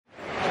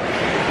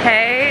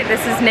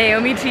This is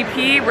Naomy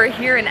GP. We're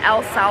here in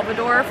El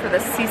Salvador for the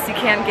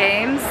CCCAN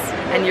Games,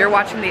 and you're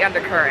watching the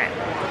Undercurrent.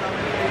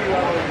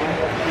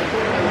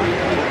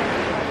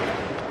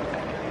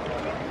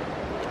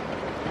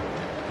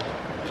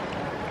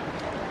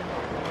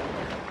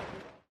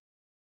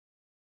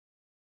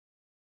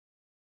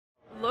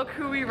 Look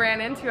who we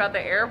ran into at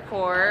the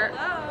airport.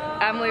 Hello.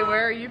 Emily,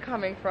 where are you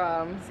coming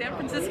from? San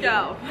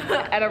Francisco.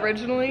 And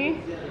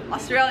originally?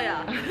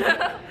 Australia.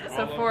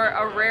 So for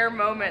a rare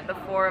moment, the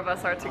four of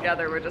us are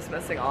together. We're just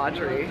missing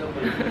Audrey.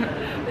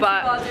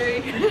 But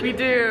Audrey. we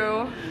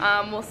do.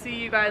 We'll see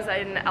you guys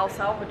in El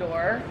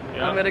Salvador.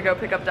 Yeah. I'm gonna go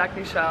pick up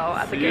Dr. Show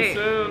at the gate. See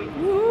you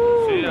soon.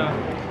 Woo. See ya.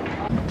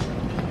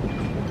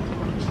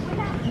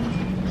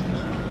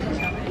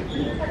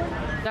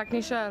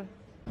 Dr. Show.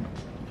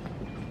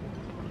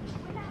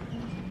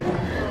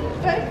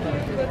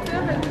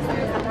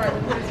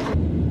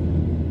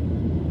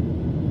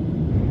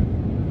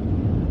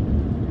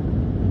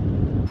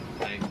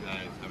 Thanks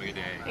guys. Have a good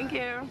day. Thank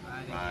you.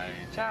 Bye.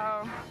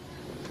 Ciao.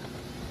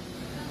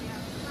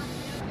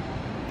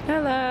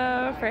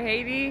 Hello, for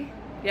Haiti?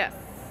 Yes.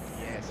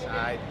 Yes,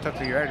 I talked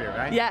to you earlier,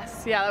 right?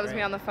 Yes, yeah, that was me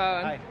Right. on the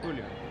phone. Hi,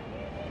 Julio.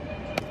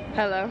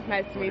 Hello,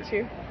 nice to meet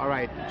you. All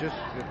right, just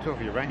the two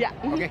of you, right? Yeah.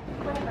 Okay.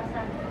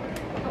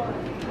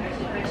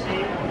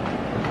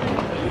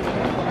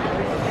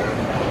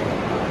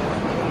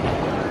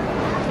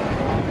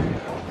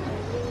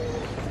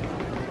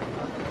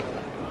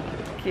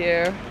 Thank you.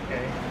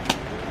 Okay.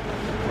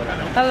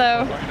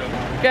 Hello.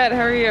 Good,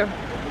 how are you?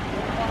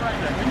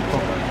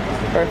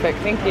 Perfect,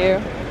 thank you.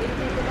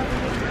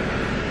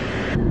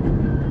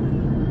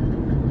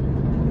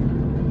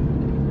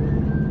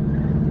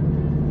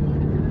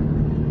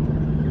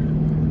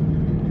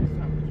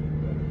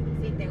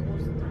 Si te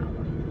gusta,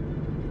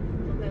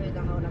 no me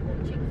vengas ahora con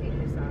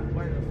chick-fil-A, ¿sabes?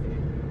 Bueno, sí.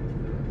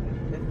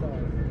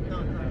 No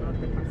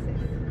te pases.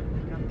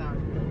 Encantado.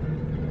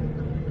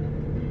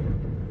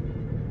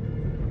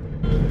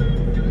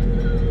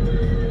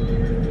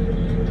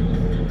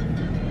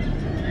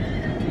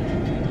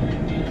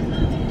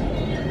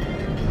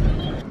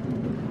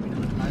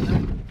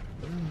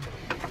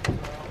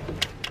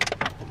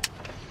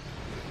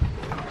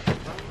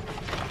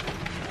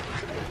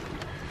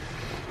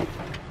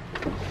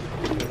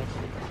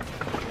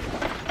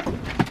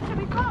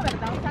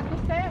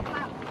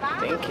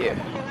 Thank you.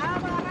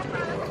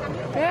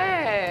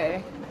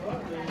 Hey.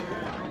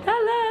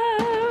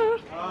 Hello.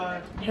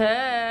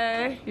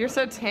 Hey. You're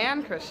so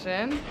tan,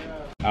 Christian.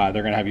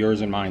 They're gonna have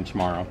yours and mine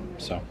tomorrow,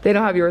 so. They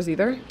don't have yours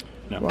either?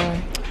 No.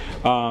 Why?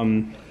 A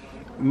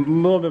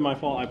little bit my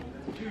fault.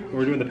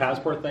 We're doing the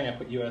passport thing. I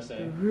put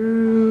USA.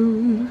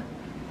 Room.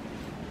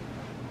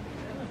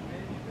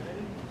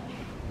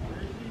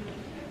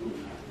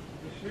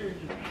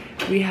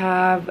 We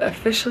have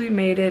officially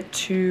made it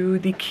to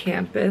the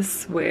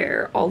campus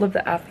where all of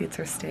the athletes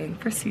are staying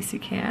for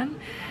CCCAN.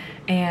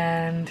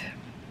 And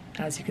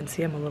as you can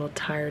see, I'm a little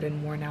tired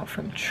and worn out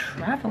from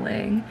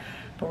traveling,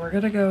 but we're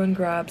gonna go and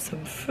grab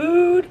some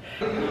food.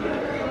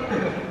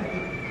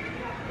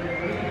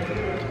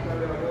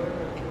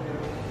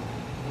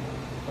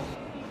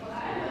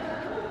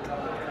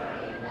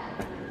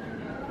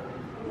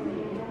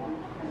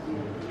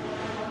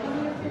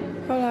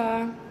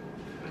 Hola.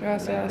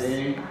 Gracias.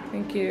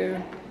 Thank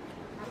you.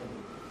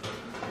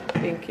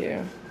 Thank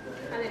you.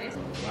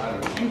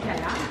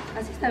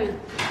 Así está bien.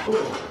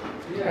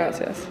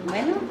 Gracias.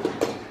 Bueno,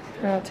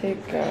 I'll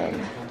take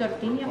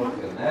tortilla, ¿no?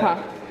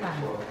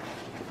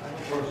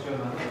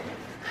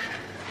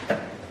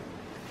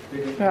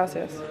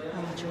 Gracias.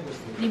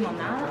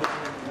 Limonada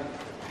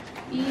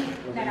y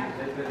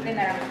naranja. De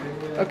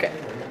naranja. Okay.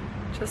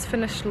 Just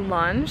finished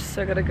lunch,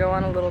 so I gotta go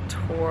on a little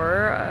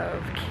tour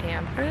of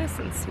campus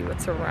and see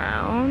what's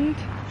around.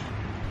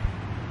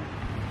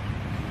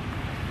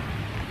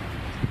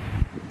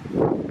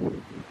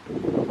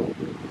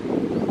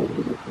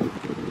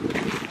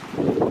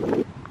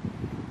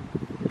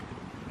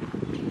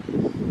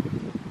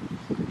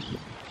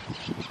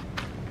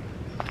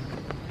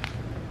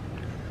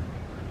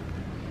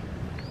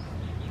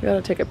 You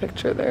gotta take a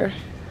picture there.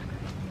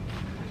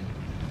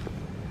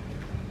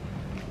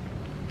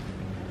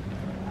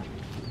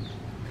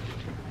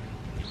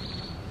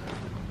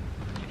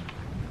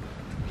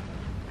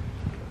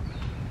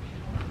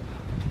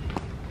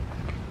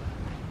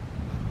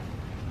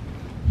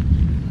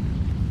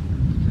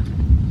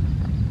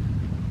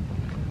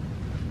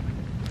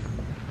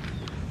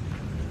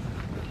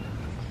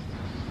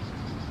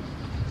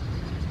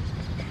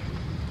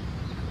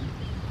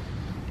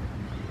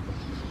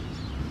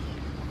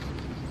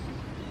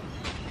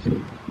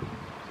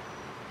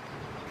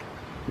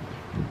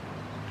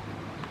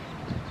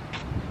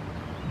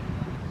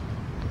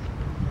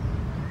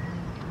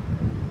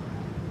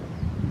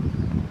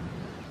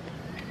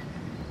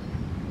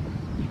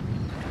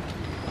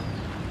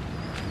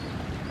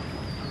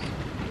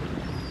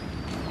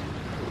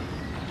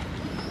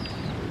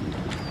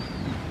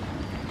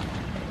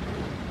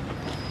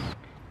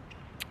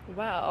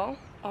 Well,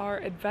 our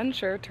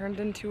adventure turned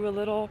into a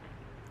little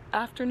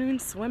afternoon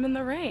swim in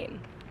the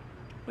rain.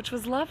 which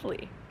was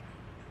lovely.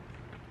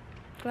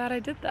 Glad I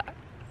did that.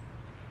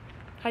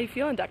 How you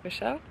feeling, Dr.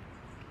 Michelle?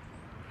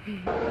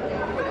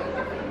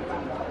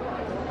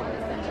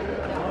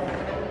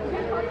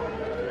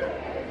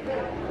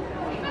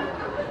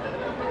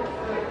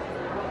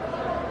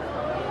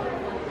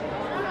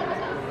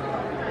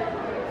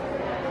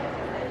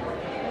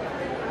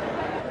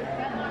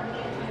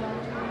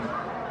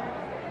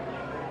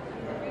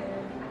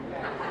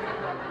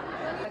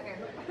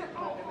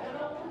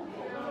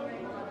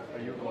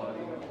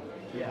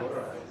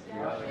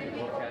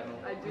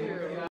 I do.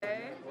 Okay.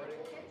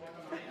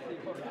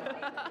 Do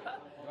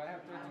I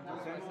have to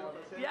introduce myself?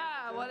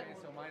 Yeah, what? Okay,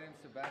 so my name's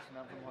Sebastian,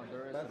 I'm from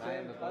Honduras, and I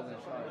am the Golden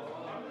Shark.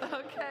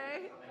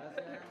 Okay.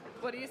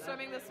 What are you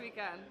swimming this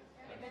weekend?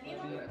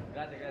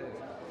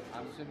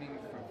 I'm swimming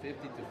from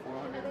 50 to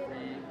 400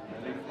 free,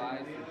 free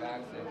flies, free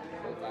backs, and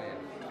full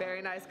tie-ups.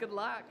 Very nice. Good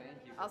luck.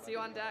 Thank you. I'll see you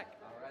on deck.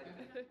 All right.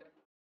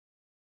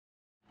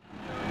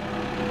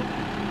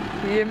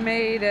 You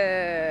made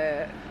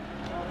it.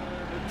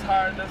 The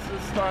tiredness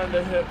is starting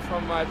to hit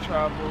from my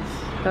travels.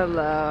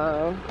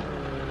 Hello.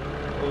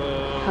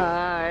 Hello.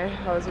 Hi.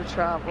 How was your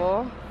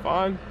travel?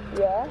 Fine.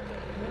 Yeah.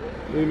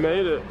 We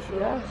made it.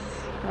 Yes.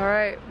 All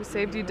right. We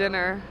saved you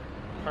dinner.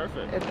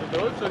 Perfect. The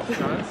village looks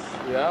nice.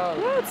 Yeah.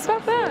 Yeah, it's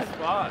not bad.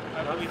 Spot.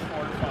 At least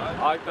 4 to 5.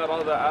 I like that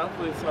all the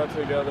athletes are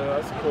together.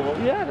 That's cool.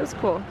 Yeah, that's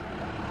cool.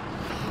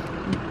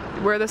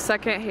 We're the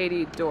second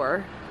Haiti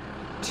door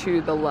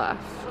to the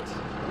left.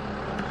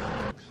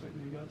 Looks like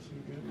you got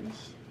some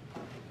goodies.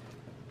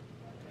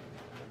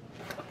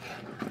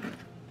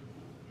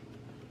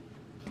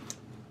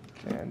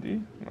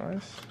 Candy.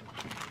 Nice.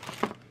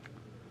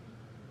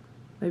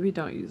 Maybe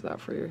don't use that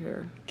for your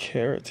hair.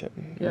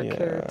 Keratin. Yeah,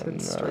 keratin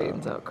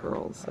straightens out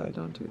curls, so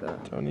don't do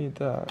that. Don't need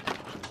that.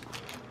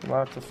 I'm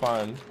gonna have to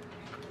find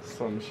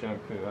some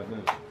shampoo. I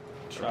didn't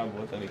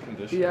travel with any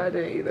conditioner. Yeah, I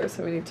didn't either,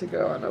 so we need to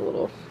go on a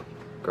little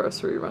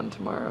grocery run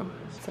tomorrow.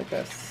 It's like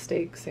a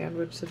steak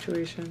sandwich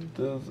situation.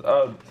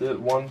 Did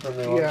one from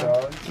the Yeah.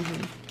 hours?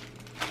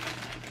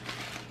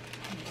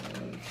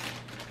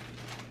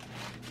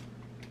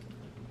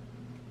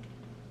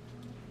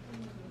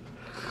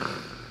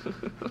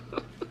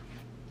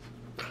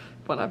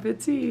 Bon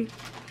appetit.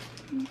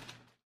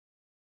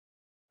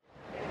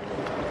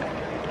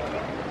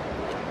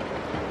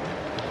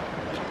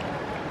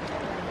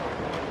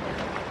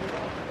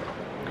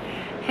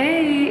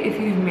 Hey, if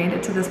you've made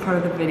it to this part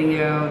of the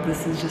video,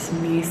 this is just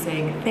me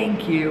saying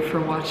thank you for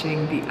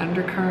watching the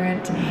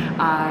Undercurrent.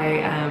 I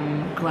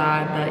am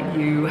glad that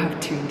you have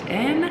tuned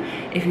in.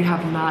 If you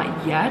have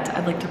not yet,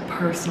 I'd like to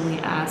personally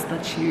ask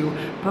that you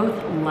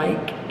both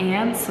like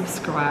and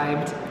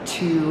subscribe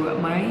to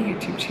my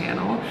YouTube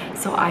channel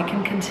so I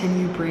can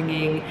continue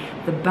bringing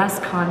the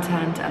best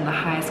content and the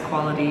highest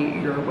quality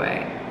your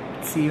way.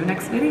 See you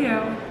next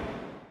video.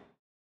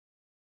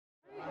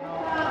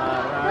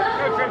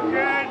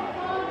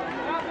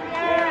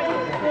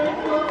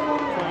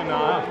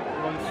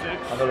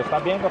 Cuando lo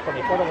estás viendo con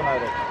mi foto con la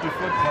derecha. Cuando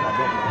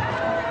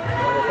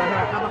estás en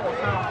la cama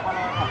acostado para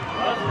abajo.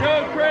 Let's go,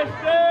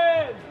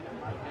 Kristen!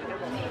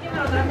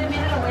 Lo grande,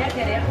 mira, lo voy a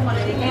querer, como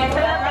le dije.